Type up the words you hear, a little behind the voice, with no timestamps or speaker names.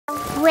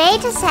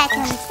Wait a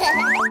second.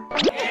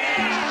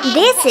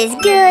 This is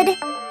good.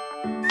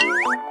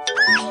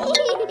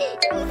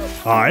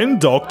 I'm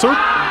Doctor.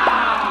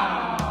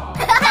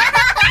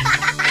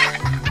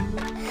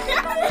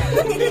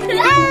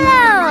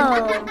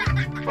 Hello!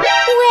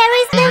 Where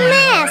is the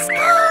mask?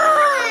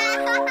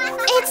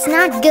 It's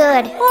not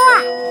good.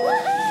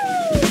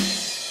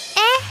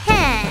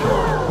 Okay.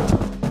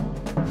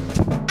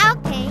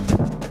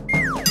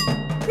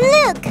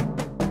 Look!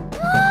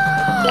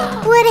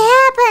 What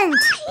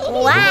happened?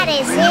 What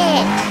is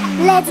it?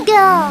 Let's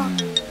go!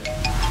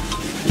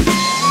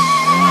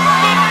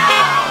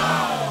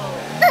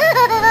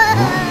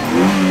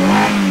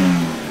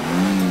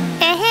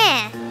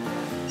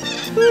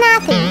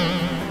 Nothing.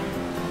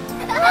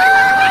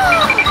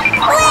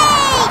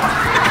 Wait!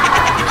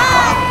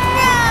 Oh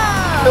no!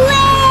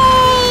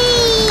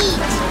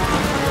 Wait!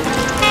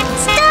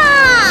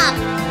 Stop!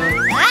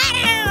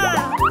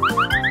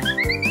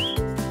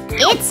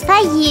 It's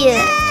for you.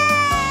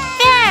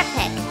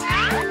 Perfect.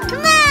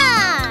 Come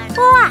on!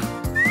 What?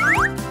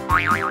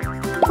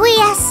 We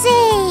are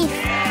safe.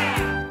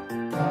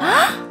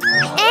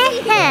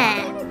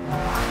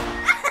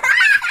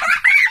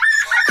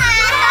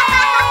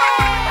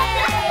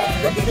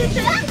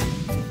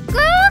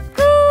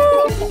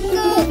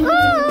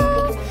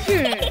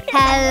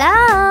 Hello?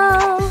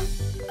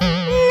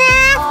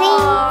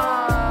 Nothing.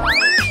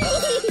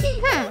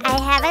 I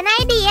have an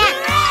idea.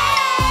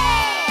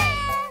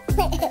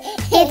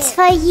 It's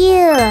for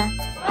you.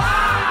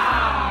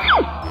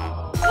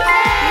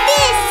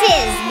 This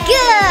is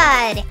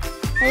good.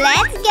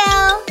 Let's go.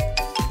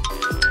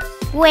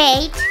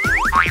 Wait.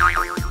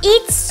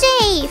 It's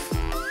safe.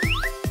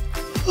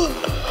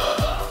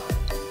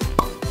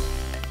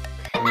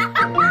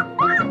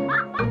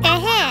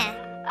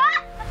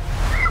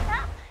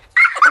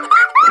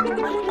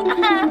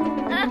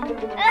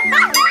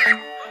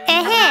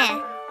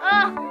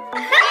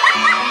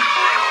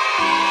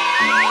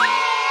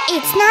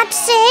 It's not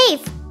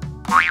safe.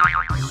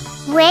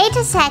 Wait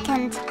a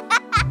second.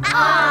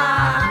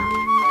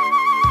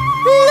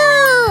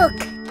 Look!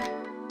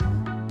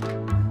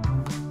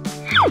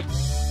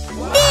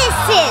 This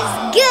is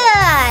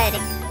good!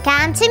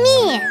 Come to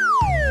me.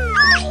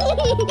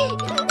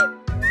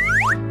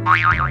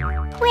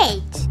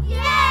 Wait.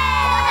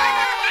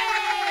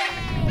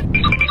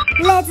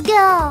 Let's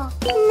go.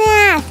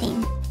 Nothing.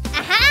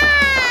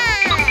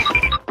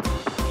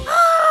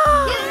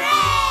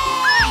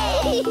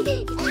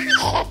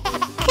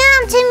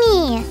 Come to me.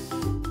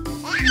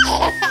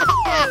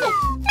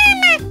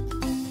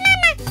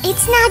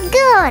 It's not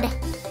good.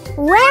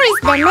 Where is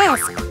the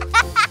mask?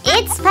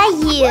 It's for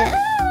you.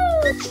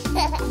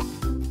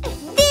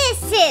 This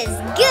is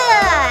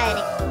good.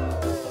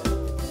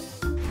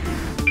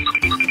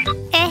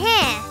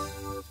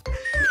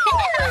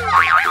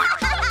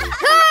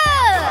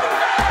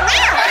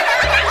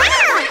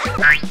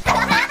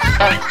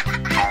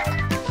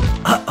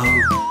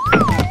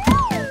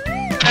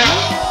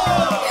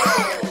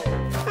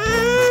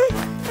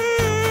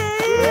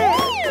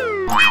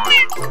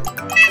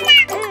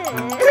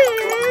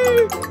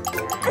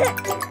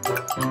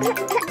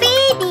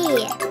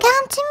 Baby,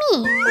 come to me.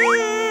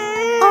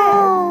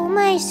 Oh,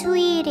 my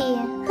sweetie.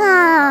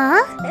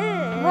 Huh?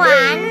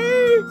 1,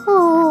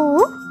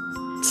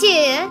 2,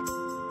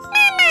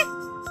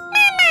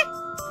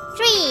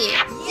 3.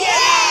 Yeah!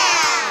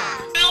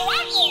 I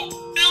love you.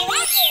 I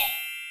love you.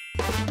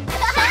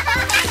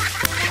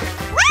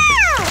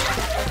 Wow!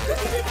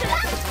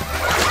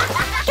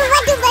 Duba,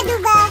 duba,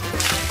 duba.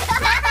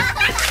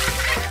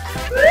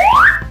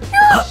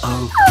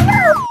 Uh-oh. Oh,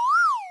 no.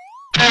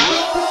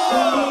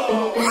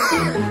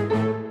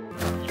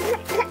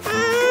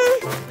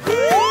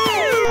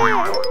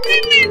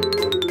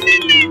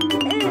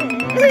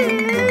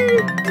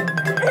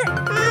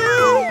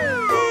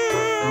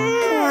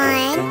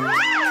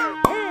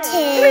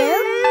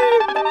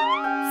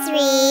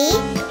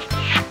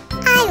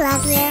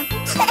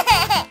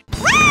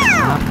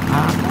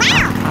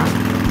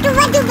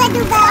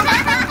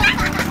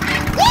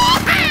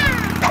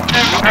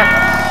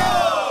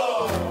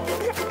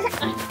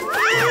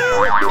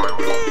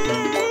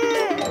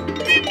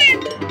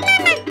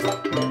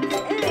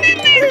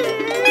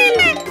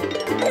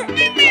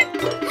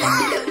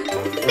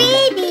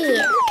 Baby,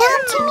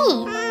 come to me.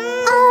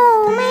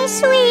 Oh, my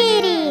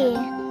sweetie.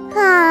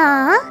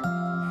 Huh?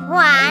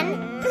 1,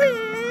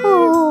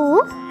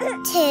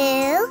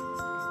 2,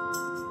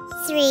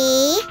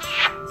 3.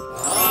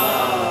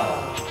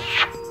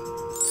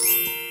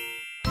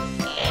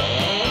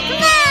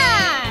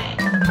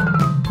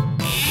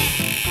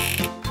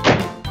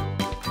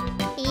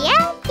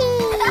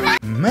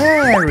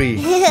 Mary!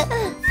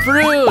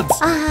 Fruits!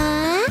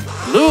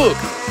 Look!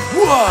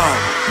 Wow!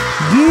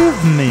 Give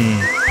me!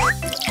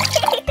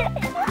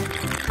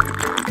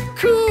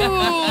 Cool!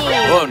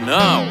 Oh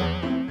no!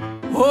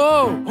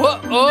 Oh! Oh!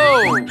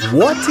 Oh!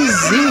 What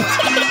is it?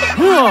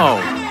 Oh!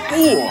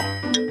 Oh!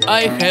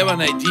 I have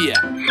an idea!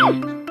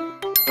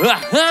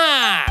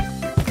 Aha!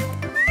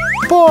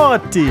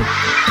 Potty!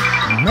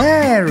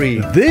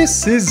 Mary,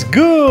 this is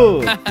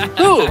good!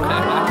 Look!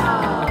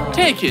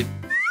 Take it.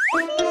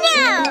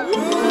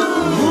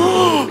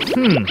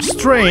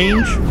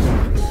 Strange.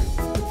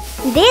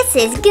 This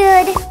is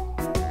good.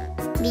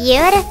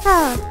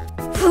 Beautiful.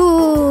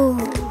 Ooh.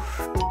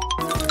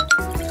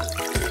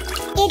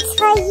 It's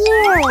for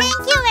you.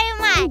 Thank you very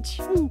much.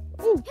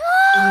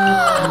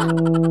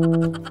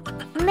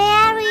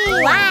 Mary.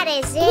 What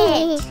is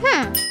it?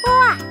 What?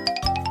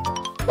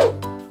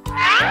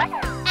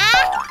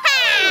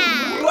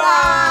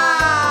 Wow!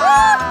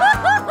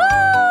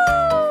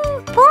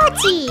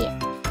 Potty.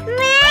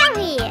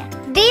 Mary.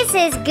 This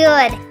is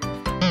good.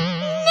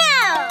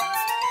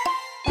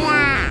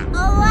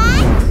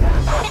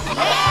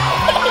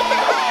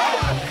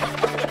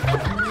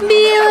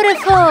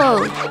 Beautiful!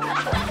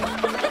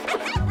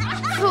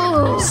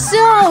 Ooh,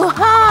 so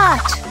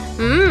hot!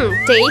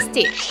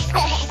 Tasty!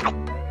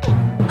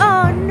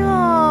 Oh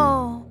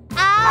no!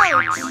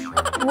 Ouch!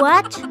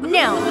 What?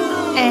 No!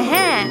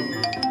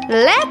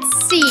 Let's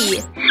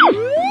see!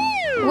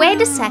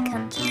 Wait a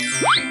second.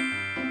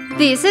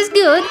 This is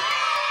good!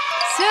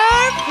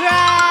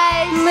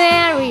 Surprise!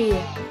 Mary!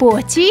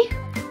 Potty?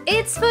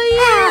 It's for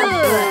you!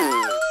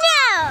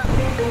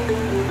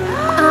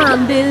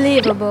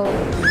 Unbelievable!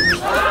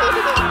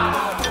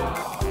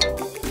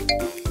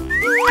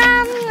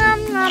 Nom, nom,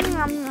 nom,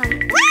 nom, nom.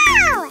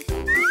 Wow!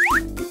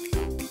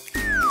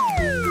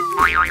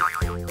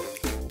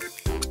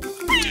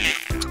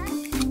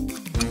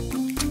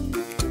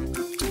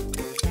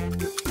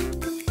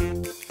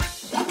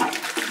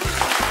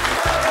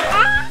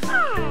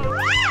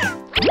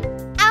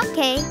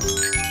 Okay.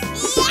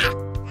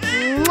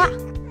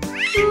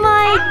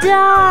 My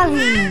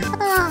darling!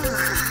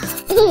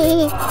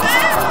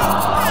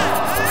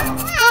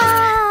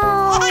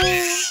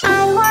 I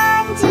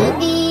want to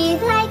be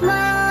like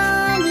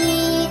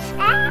Mommy.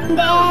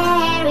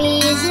 There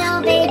is no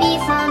baby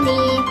for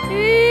me.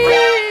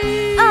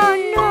 Oh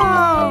no!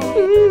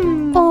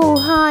 Oh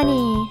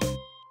honey!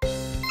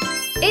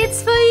 It's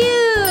for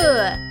you!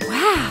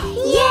 Wow!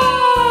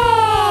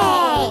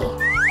 Yay!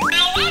 I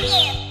love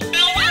you! I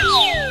love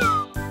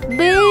you!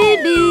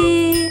 Baby!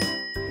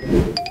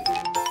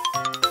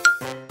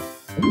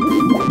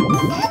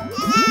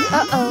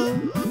 Uh-oh!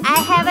 I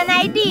have an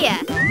idea!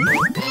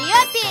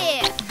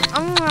 Yuppie!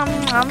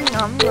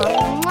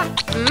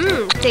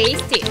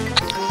 Tasty!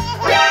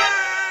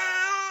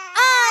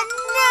 Oh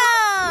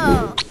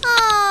no!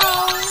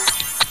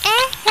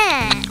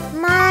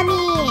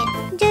 Mommy,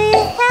 do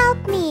you help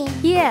me?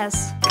 Yes!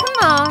 Come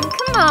on!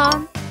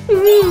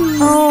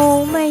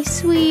 Oh, my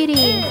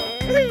sweetie!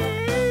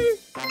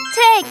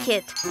 Take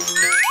it!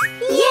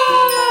 Yay!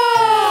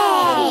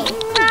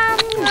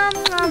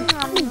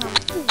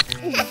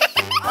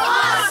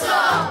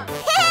 Awesome!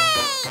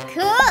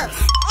 Cool!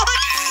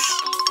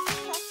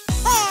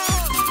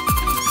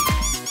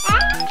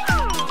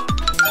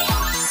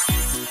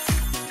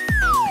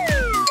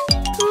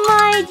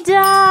 My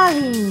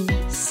darling!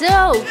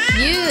 So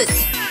cute!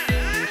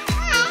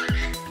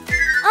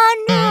 Oh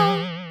no!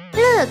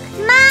 Look,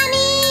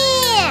 Mommy!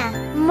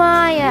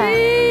 Maya!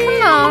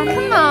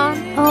 Come on!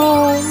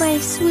 Oh, my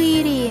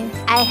sweetie!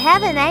 I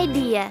have an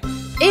idea!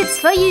 It's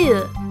for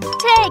you!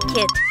 Take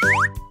it!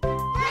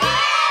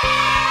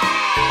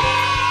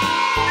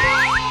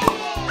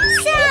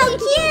 So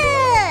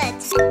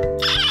cute!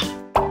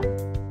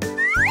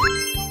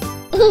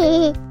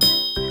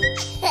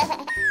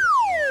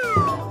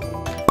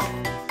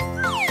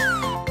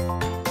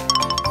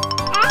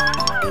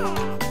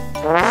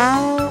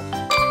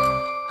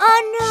 Oh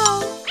no!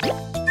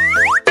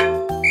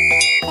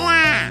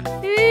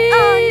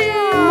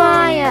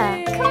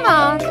 Maya! Come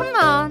on!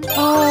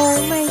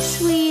 Oh, my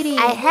sweetie!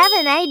 I have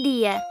an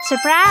idea!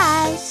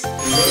 Surprise!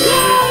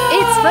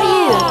 It's for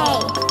you!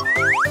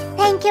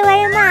 Thank you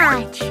very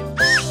much.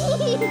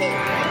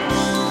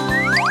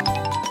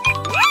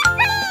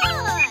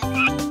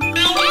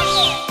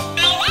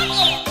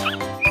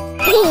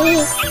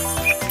 Interesting.